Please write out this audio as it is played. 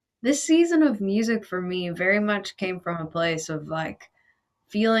This season of music for me very much came from a place of like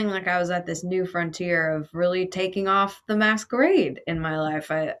feeling like I was at this new frontier of really taking off the masquerade in my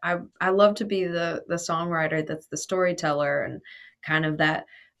life. I love to be the songwriter that's the storyteller and kind of that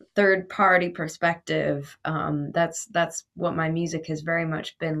third party perspective. That's what my music has very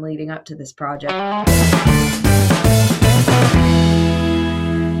much been leading up to this project.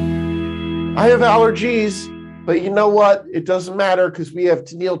 I have allergies, but you know what? It doesn't matter because we have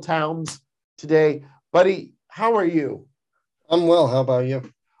Tenille Townes today. Buddy, how are you? I'm well. How about you?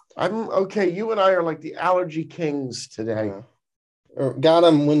 I'm okay. You and I are like the allergy kings today. Uh, Got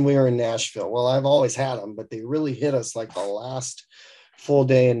them when we were in Nashville. Well, I've always had them, but they really hit us like the last full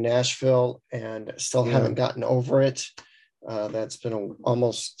day in Nashville, and still Yeah. haven't gotten over it. That's been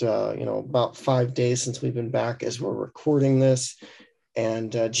almost about 5 days since we've been back as we're recording this,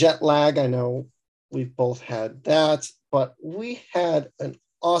 and jet lag. I know we've both had that, but we had an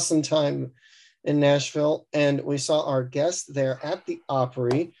awesome time in Nashville, and we saw our guest there at the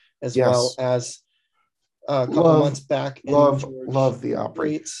Opry, as well Yes. as a couple Love, months back in love the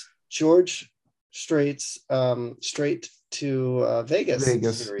Opry. George Strait's Straight to Vegas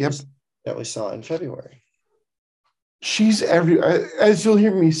Vegas. Yep. series that we saw in February. She's as you'll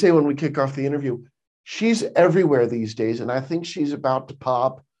hear me say when we kick off the interview, she's everywhere these days, and I think she's about to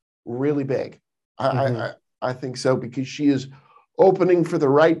pop really big. I, Mhm. I, I I think so because she is opening for the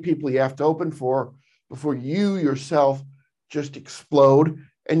right people you have to open for before you yourself just explode.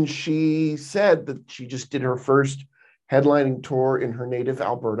 And she said that she just did her first headlining tour in her native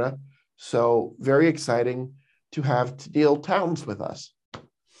Alberta. So very exciting to have Tenille Townes with us.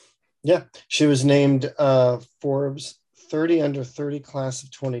 Yeah, she was named Forbes 30 under 30 class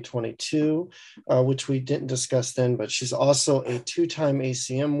of 2022, which we didn't discuss then, but she's also a two-time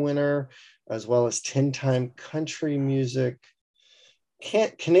ACM winner, as well as 10-time country music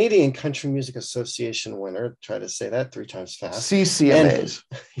Canadian Country Music Association winner. Try to say that three times fast. CCMAs.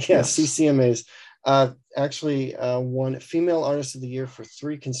 And yeah, Yes. CCMAs. Actually won Female Artist of the Year for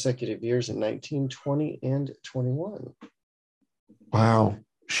 3 consecutive years in 19, 20, and 21. Wow.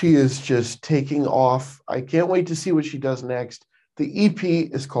 She is just taking off. I can't wait to see what she does next. The EP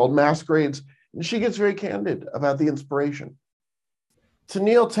is called Masquerades, and she gets very candid about the inspiration.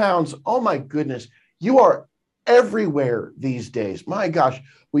 Tenille Townes, oh my goodness, you are everywhere these days. My gosh,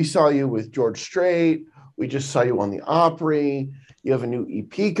 we saw you with George Strait. We just saw you on the Opry. You have a new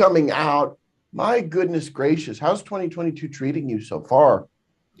EP coming out. My goodness gracious, how's 2022 treating you so far?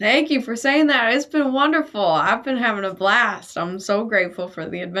 Thank you for saying that. It's been wonderful. I've been having a blast. I'm so grateful for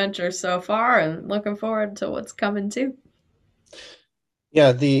the adventure so far and looking forward to what's coming too.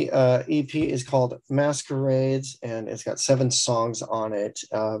 Yeah, the EP is called Masquerades, and it's got 7 songs on it.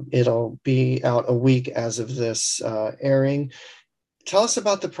 It'll be out a week as of this airing. Tell us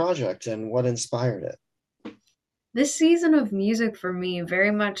about the project and what inspired it. This season of music for me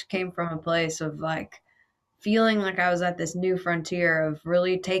very much came from a place of like feeling like I was at this new frontier of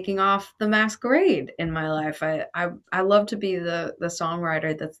really taking off the masquerade in my life. I love to be the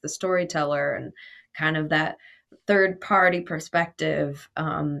songwriter that's the storyteller and kind of that third party perspective.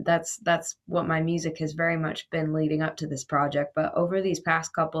 That's what my music has very much been leading up to this project. But over these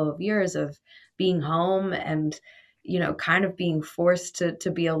past couple of years of being home and kind of being forced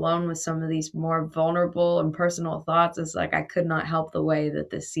to be alone with some of these more vulnerable and personal thoughts, it's like I could not help the way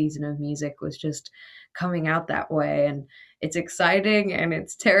that this season of music was just coming out that way. And it's exciting and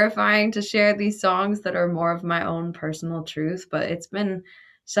it's terrifying to share these songs that are more of my own personal truth. But it's been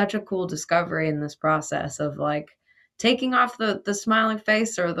such a cool discovery in this process of like taking off the smiling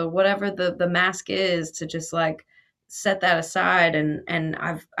face or the whatever the mask is to just like set that aside. And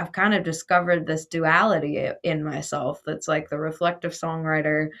I've kind of discovered this duality in myself that's like the reflective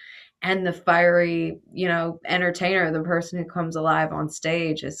songwriter and the fiery, entertainer, the person who comes alive on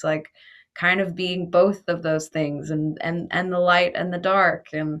stage. It's like kind of being both of those things and the light and the dark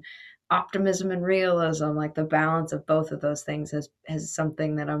and optimism and realism, like the balance of both of those things has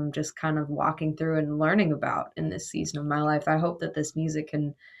something that I'm just kind of walking through and learning about in this season of my life. I hope that this music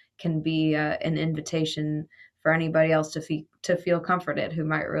can be an invitation for anybody else to feel comforted who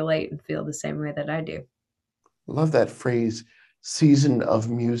might relate and feel the same way that I do. Love that phrase, season of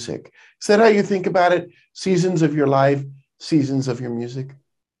music. Is that how you think about it? Seasons of your life, seasons of your music?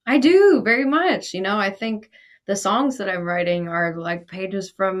 I do very much. I think the songs that I'm writing are like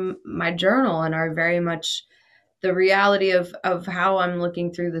pages from my journal and are very much the reality of how I'm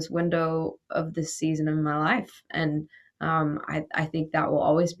looking through this window of this season of my life. And I think that will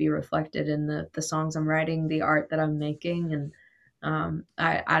always be reflected in the songs I'm writing, the art that I'm making, and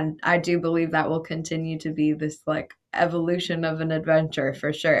I do believe that will continue to be this like evolution of an adventure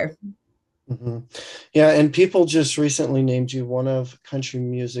for sure. hmm Yeah, and people just recently named you one of country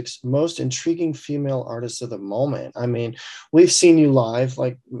music's most intriguing female artists of the moment. I mean, we've seen you live,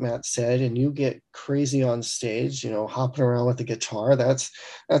 like Matt said, and you get crazy on stage, hopping around with the guitar. That's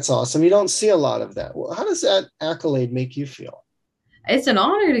awesome. You don't see a lot of that. Well, how does that accolade make you feel? It's an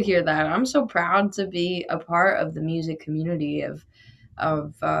honor to hear that. I'm so proud to be a part of the music community of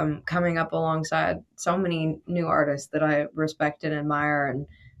coming up alongside so many new artists that I respect and admire, and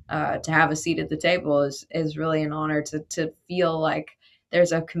to have a seat at the table is really an honor to feel like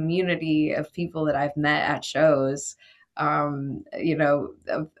there's a community of people that I've met at shows. Of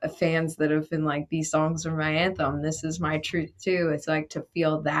fans that have been like, these songs are my anthem. This is my truth too. It's like to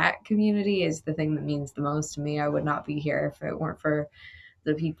feel that community is the thing that means the most to me. I would not be here if it weren't for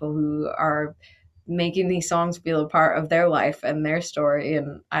the people who are making these songs feel a part of their life and their story.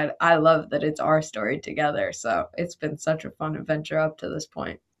 And I love that it's our story together. So it's been such a fun adventure up to this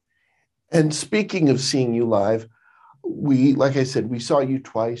point. And speaking of seeing you live, like I said, we saw you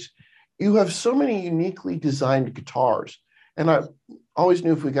twice. You have so many uniquely designed guitars. And I always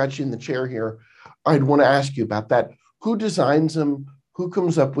knew if we got you in the chair here, I'd want to ask you about that. Who designs them? Who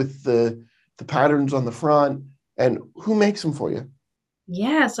comes up with the patterns on the front? And who makes them for you?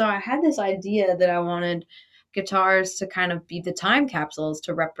 Yeah, so I had this idea that I wanted guitars to kind of be the time capsules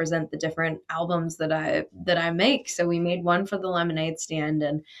to represent the different albums that I make. So we made one for the lemonade stand,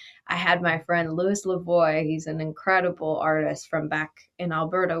 and I had my friend Louis Lavoie. He's an incredible artist from back in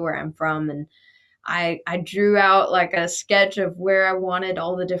Alberta where I'm from, and I drew out like a sketch of where I wanted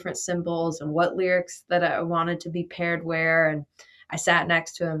all the different symbols and what lyrics that I wanted to be paired where, and I sat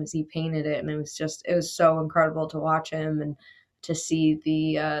next to him as he painted it, and it was so incredible to watch him and to see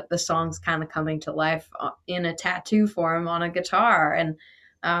the songs kind of coming to life in a tattoo form on a guitar. And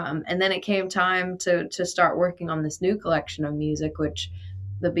then it came time to start working on this new collection of music, which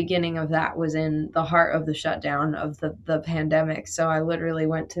the beginning of that was in the heart of the shutdown of the pandemic. So I literally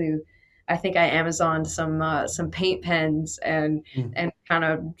went to, I think I Amazoned some paint pens Mm. and kind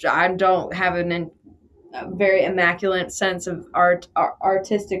of, I don't have a very immaculate sense of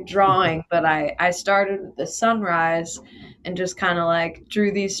artistic drawing, but I started with the sunrise and just kind of like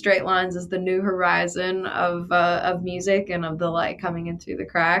drew these straight lines as the new horizon of music and of the light coming in through the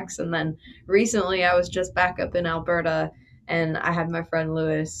cracks. And then recently I was just back up in Alberta, and I had my friend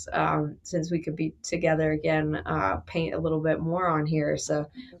Lewis, since we could be together again, paint a little bit more on here. So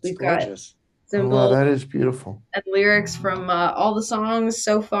That's we've got gorgeous. Oh, wow, symbols that is beautiful. and lyrics from all the songs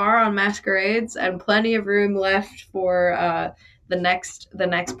so far on Masquerades, and plenty of room left for the next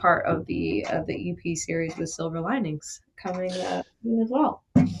part of the EP series with Silver Linings coming soon as well.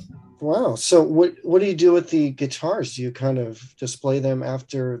 Wow. So what do you do with the guitars? Do you kind of display them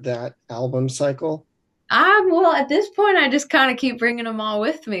after that album cycle? Well, at this point, I just kind of keep bringing them all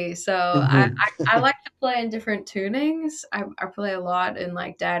with me. So Mhm. I like to play in different tunings. I play a lot in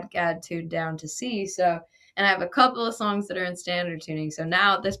like Dad Gad tuned down to C. So, and I have a couple of songs that are in standard tuning. So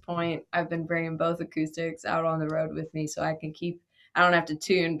now at this point, I've been bringing both acoustics out on the road with me, so I can keep. I don't have to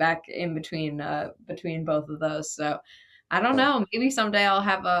tune back in between both of those. So I don't Wow. know. Maybe someday I'll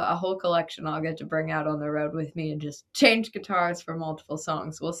have a whole collection I'll get to bring out on the road with me and just change guitars for multiple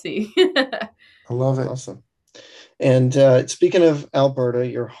songs. We'll see. I love it. Awesome. And speaking of Alberta,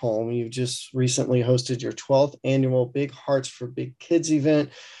 your home, you just recently hosted your 12th annual Big Hearts for Big Kids event.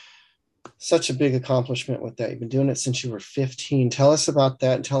 Such a big accomplishment with that. You've been doing it since you were 15. Tell us about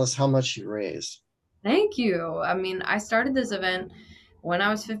that and tell us how much you raised. Thank you. I mean, I started this event when I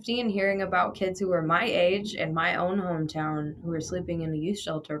was 15, hearing about kids who were my age in my own hometown who were sleeping in a youth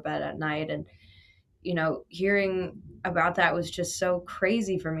shelter bed at night. And hearing about that was just so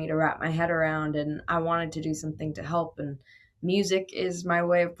crazy for me to wrap my head around. And I wanted to do something to help. And music is my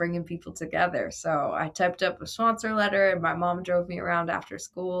way of bringing people together. So I typed up a sponsor letter, and my mom drove me around after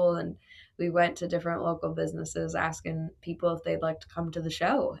school. And we went to different local businesses asking people if they'd like to come to the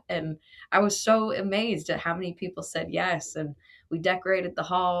show. And I was so amazed at how many people said yes. And we decorated the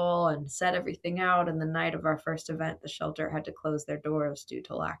hall and set everything out. And the night of our first event, the shelter had to close their doors due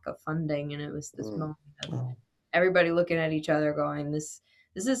to lack of funding. And it was this Mm. moment of Oh, everybody looking at each other going, this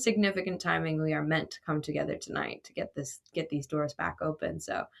is significant timing. We are meant to come together tonight to get these doors back open.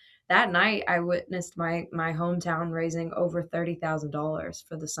 So that night I witnessed my hometown raising over $30,000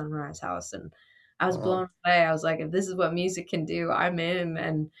 for the Sunrise House, and I was Wow. blown away. I was like, if this is what music can do, I'm in.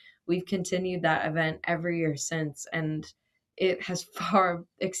 And we've continued that event every year since, and it has far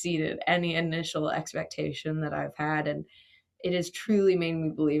exceeded any initial expectation that I've had. And it has truly made me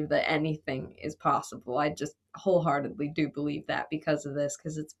believe that anything is possible. wholeheartedly do believe that because of this,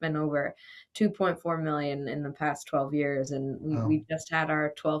 because it's been over 2.4 million in the past 12 years. And Wow. we just had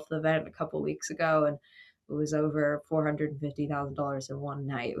our 12th event a couple weeks ago, and it was over $450,000 in one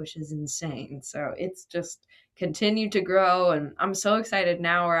night, which is insane. So it's just continued to grow. And I'm so excited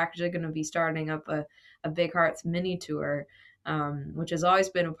now. We're actually going to be starting up a Big Hearts mini tour, which has always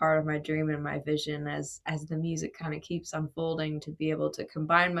been a part of my dream and my vision as the music kind of keeps unfolding, to be able to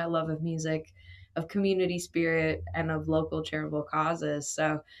combine my love of music, of community spirit, and of local charitable causes.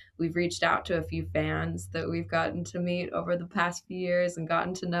 So we've reached out to a few fans that we've gotten to meet over the past few years and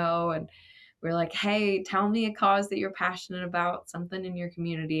gotten to know, and we're like, hey, tell me a cause that you're passionate about, something in your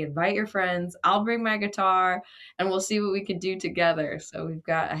community, invite your friends, I'll bring my guitar, and we'll see what we can do together. So we've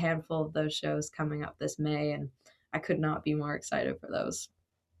got a handful of those shows coming up this May, and I could not be more excited for those.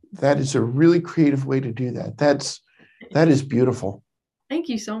 That is a really creative way to do that. That is beautiful. Thank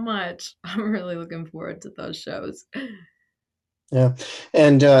you so much. I'm really looking forward to those shows. Yeah,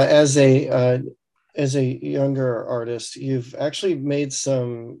 and as a younger artist, you've actually made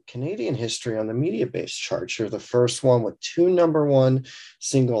some Canadian history on the media-based charts. You're the first one with 2 number 1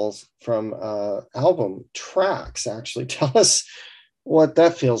 singles from album tracks. Actually, tell us what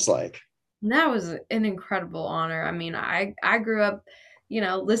that feels like. That was an incredible honor. I mean, I grew up,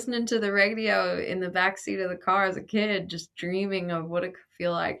 listening to the radio in the back seat of the car as a kid, just dreaming of what it could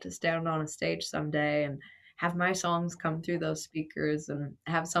feel like to stand on a stage someday and have my songs come through those speakers and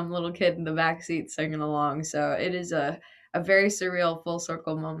have some little kid in the back seat singing along. So it is a very surreal full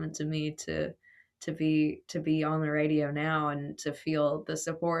circle moment to me to be on the radio now and to feel the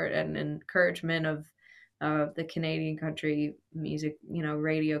support and encouragement of the Canadian country music,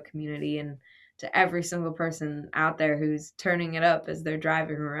 radio community, and to every single person out there who's turning it up as they're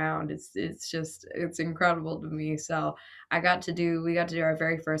driving around. It's incredible to me. So we got to do our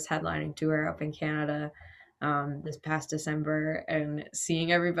very first headlining tour up in Canada this past December, and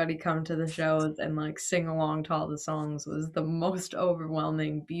seeing everybody come to the shows and like sing along to all the songs was the most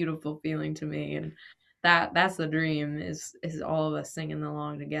overwhelming, beautiful feeling to me. And that's the dream, is all of us singing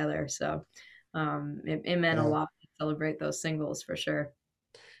along together. So it meant a Yeah. lot to celebrate those singles for sure.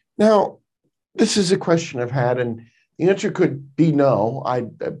 Now, this is a question I've had, and the answer could be no. I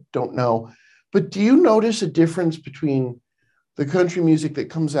don't know. But do you notice a difference between the country music that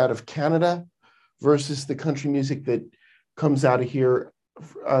comes out of Canada versus the country music that comes out of here,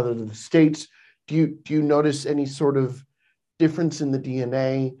 out of the States? Do you notice any sort of difference in the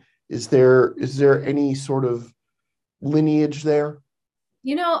DNA? Is there any sort of lineage there?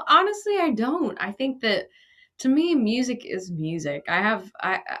 Honestly, I don't. I think that, to me, music is music.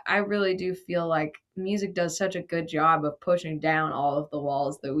 I really do feel like music does such a good job of pushing down all of the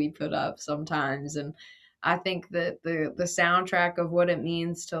walls that we put up sometimes. And I think that the soundtrack of what it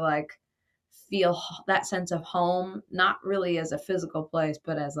means to like feel that sense of home, not really as a physical place,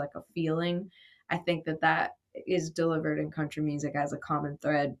 but as like a feeling. I think that is delivered in country music as a common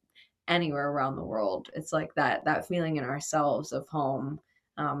thread anywhere around the world. It's like that feeling in ourselves of home.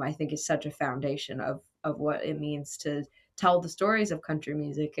 I think is such a foundation of what it means to tell the stories of country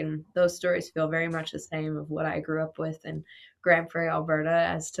music, and those stories feel very much the same of what I grew up with in Grand Prairie, Alberta,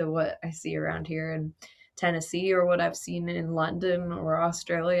 as to what I see around here in Tennessee, or what I've seen in London or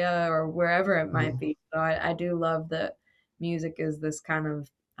Australia or wherever it might Mhm. be. So I do love that music is this kind of,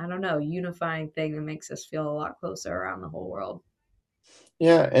 I don't know, unifying thing that makes us feel a lot closer around the whole world.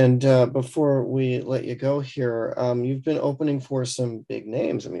 Yeah, and before we let you go here, you've been opening for some big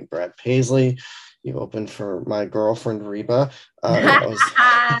names. I mean, Brad Paisley, you opened for my girlfriend Reba, and,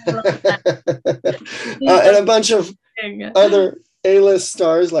 I love that. and a bunch of Thing. other A-list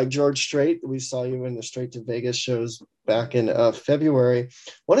stars like George Strait. We saw you in the Straight to Vegas shows back in February.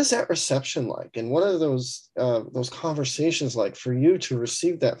 What is that reception like, and what are those conversations like for you to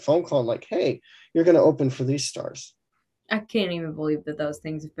receive that phone call like, "Hey, you're going to open for these stars"? I can't even believe that those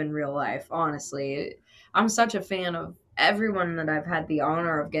things have been real life, honestly. I'm such a fan of everyone that I've had the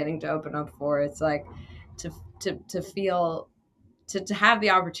honor of getting to open up for. It's like to to feel to have the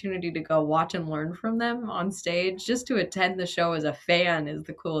opportunity to go watch and learn from them on stage, just to attend the show as a fan, is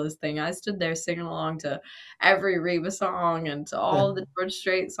the coolest thing. I stood there singing along to every Reba song and to all the George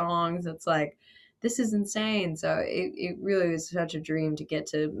Strait songs. It's like, this is insane. So it really is such a dream to get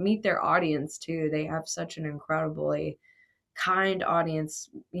to meet their audience too. They have such an incredibly kind audience,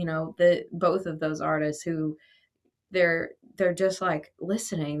 the both of those artists, who they're just like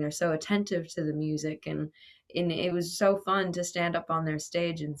listening, they're so attentive to the music, and it was so fun to stand up on their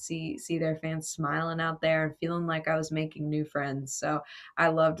stage and see their fans smiling out there and feeling like I was making new friends. So I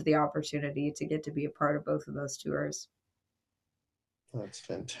loved the opportunity to get to be a part of both of those tours. That's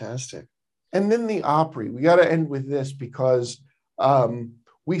fantastic. And then the Opry. We got to end with this because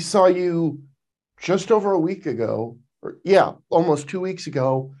we saw you just over a week ago, or yeah, almost 2 weeks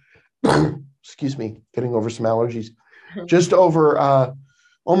ago. Excuse me, getting over some allergies. Just over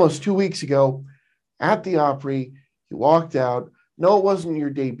almost 2 weeks ago at the Opry, you walked out. No, it wasn't your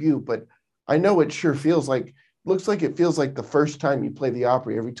debut, but I know it sure feels like, looks like it feels like the first time you play the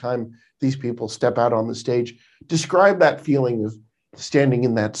Opry every time these people step out on the stage. Describe that feeling of standing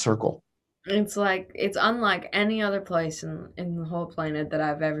in that circle. It's like it's unlike any other place in the whole planet that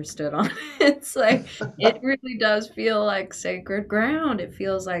I've ever stood on. It's like it really does feel like sacred ground. It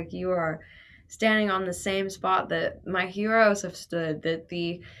feels like you are standing on the same spot that my heroes have stood, that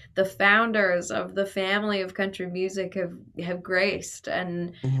the founders of the family of country music have graced,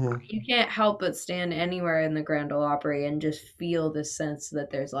 and Mhm. you can't help but stand anywhere in the Grand Ole Opry and just feel this sense that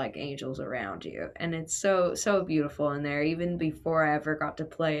there's like angels around you. And it's so beautiful in there. Even before I ever got to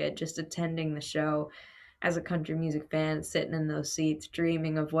play it, just attending the show as a country music fan, sitting in those seats,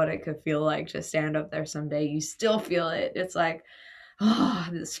 dreaming of what it could feel like to stand up there someday, you still feel it. It's like, oh,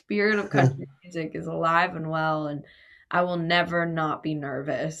 the spirit of country music is alive and well, and I will never not be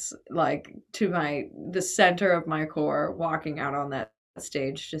nervous, like to the center of my core, walking out on that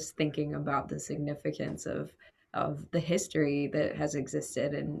stage, just thinking about the significance of the history that has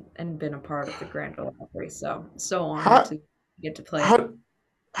existed and been a part of the Grand Ole Opry. So honored How to get to play it. how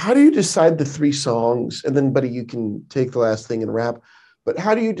how do you decide the three songs? And then, buddy, you can take the last thing and wrap. But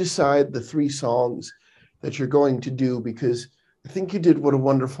how do you decide the three songs that you're going to do? Because I think you did "What a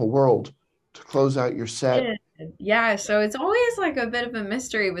Wonderful World" to close out your set. Yeah, yeah, so it's always like a bit of a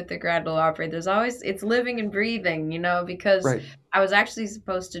mystery with the Grand Ole Opry. There's always it's living and breathing, because Right. I was actually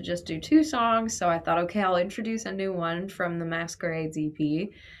supposed to just do two songs, so I thought, okay, I'll introduce a new one from the Masquerades EP.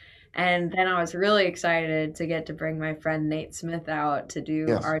 And then I was really excited to get to bring my friend Nate Smith out to do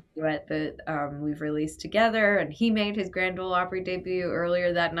Yes. our duet that we've released together. And he made his Grand Ole Opry debut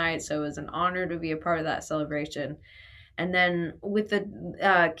earlier that night, so it was an honor to be a part of that celebration. And then with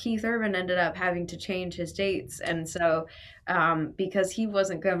the Keith Urban ended up having to change his dates, and so because he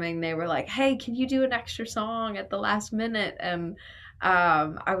wasn't coming, they were like, "Hey, can you do an extra song at the last minute?" And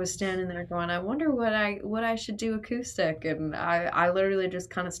I was standing there going, "I wonder what I should do acoustic," and I literally just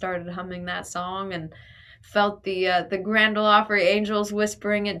kind of started humming that song and felt the Grand Ole Opry angels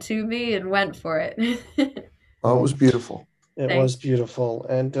whispering it to me and went for it. Oh, it was beautiful. It Thank was beautiful.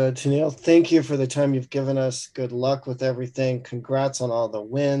 And Tenille, thank you for the time you've given us. Good luck with everything. Congrats on all the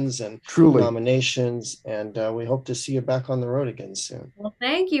wins and Truly. nominations. And we hope to see you back on the road again soon. Well,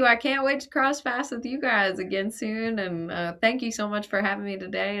 thank you. I can't wait to cross paths with you guys again soon. And thank you so much for having me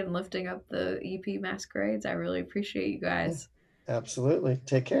today and lifting up the EP Masquerades. I really appreciate you Yeah, guys. absolutely.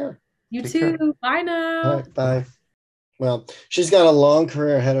 Take care. You Take care. too. Bye All now. right, Bye bye. bye. Well, she's got a long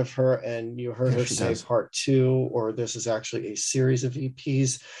career ahead of her, and you heard Yes, her she say does. part two, or this is actually a series of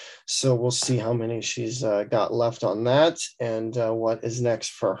EPs. So we'll see how many she's got left on that and what is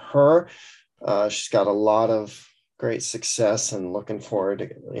next for her. She's got a lot of great success and looking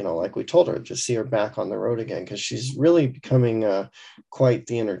forward to, like we told her, to see her back on the road again because she's really becoming quite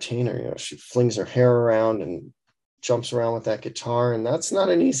the entertainer. She flings her hair around and jumps around with that guitar, and that's not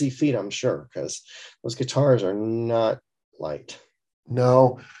an easy feat, I'm sure, because those guitars are not light.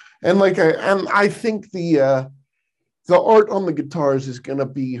 No. And I think the art on the guitars is going to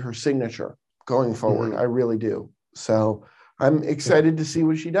be her signature going forward. Mm-hmm. I really do. So I'm Yeah. excited to see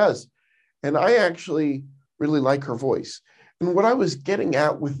what she does. And I actually really like her voice. And what I was getting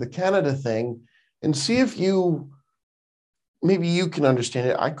at with the Canada thing, and see if maybe you can understand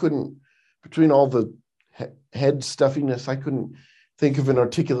it. I couldn't, between all the head stuffiness, I couldn't think of an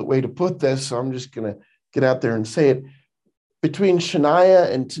articulate way to put this. So I'm just going to get out there and say it. Between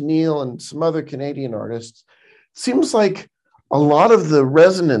Shania and Tenille and some other Canadian artists, seems like a lot of the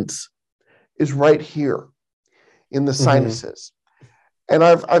resonance is right here in the Mm-hmm. sinuses. And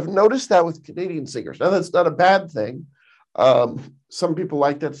I've noticed that with Canadian singers. Now that's not a bad thing. Some people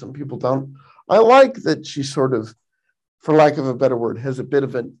like that, some people don't. I like that she sort of, for lack of a better word, has a bit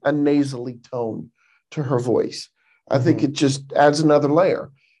of a nasally tone to her voice. I think Mm-hmm. it just adds another layer.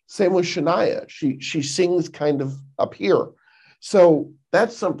 Same with Shania. She sings kind of up here. So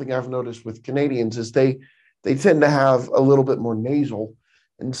that's something I've noticed with Canadians is they tend to have a little bit more nasal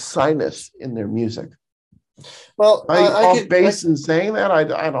and sinus in their music. Well, Am I off base in saying that? I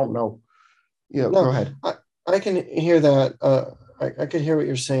don't know. Go no, ahead. I can hear that. I could hear what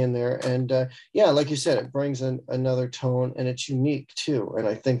you're saying there, and yeah, like you said, it brings another tone, and it's unique too. And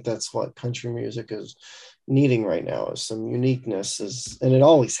I think that's what country music is needing right now, is some uniqueness, and it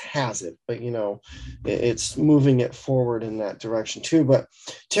always has it, but it's moving it forward in that direction too. But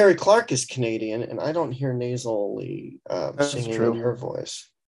Terry Clark is Canadian, and I don't hear nasally singing true. in her voice.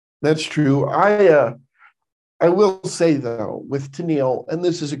 That's true. I will say though, with Tenille, and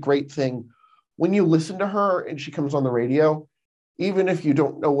this is a great thing, when you listen to her and she comes on the radio, even if you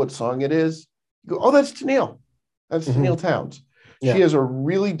don't know what song it is, you go, "Oh, that's Tenille. That's Tenille Townes." Yeah. She has a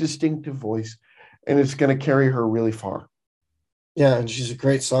really distinctive voice, and it's going to carry her really far. Yeah, and she's a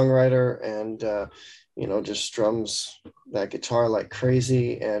great songwriter, and just strums that guitar like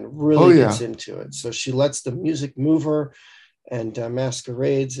crazy and really gets into it. So she lets the music move her. And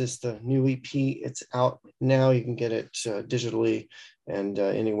Masquerades is the new EP. It's out now. You can get it digitally and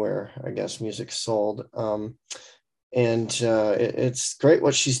anywhere, I guess, music's sold. It's great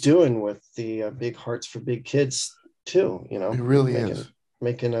what she's doing with the Big Hearts for Big Kids too. It really is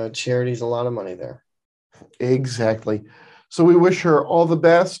making charities a lot of money there. Exactly. So we wish her all the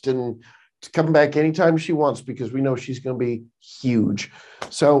best and to come back anytime she wants, because we know she's going to be huge.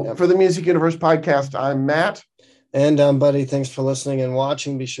 So for the Music Universe podcast, I'm Matt. And Buddy, thanks for listening and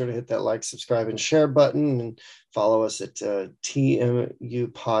watching. Be sure to hit that like, subscribe, and share button, and follow us at tmupod.com,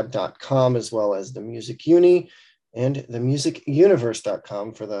 as well as the Music Uni and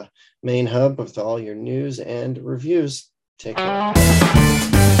themusicuniverse.com for the main hub of all your news and reviews. Take care.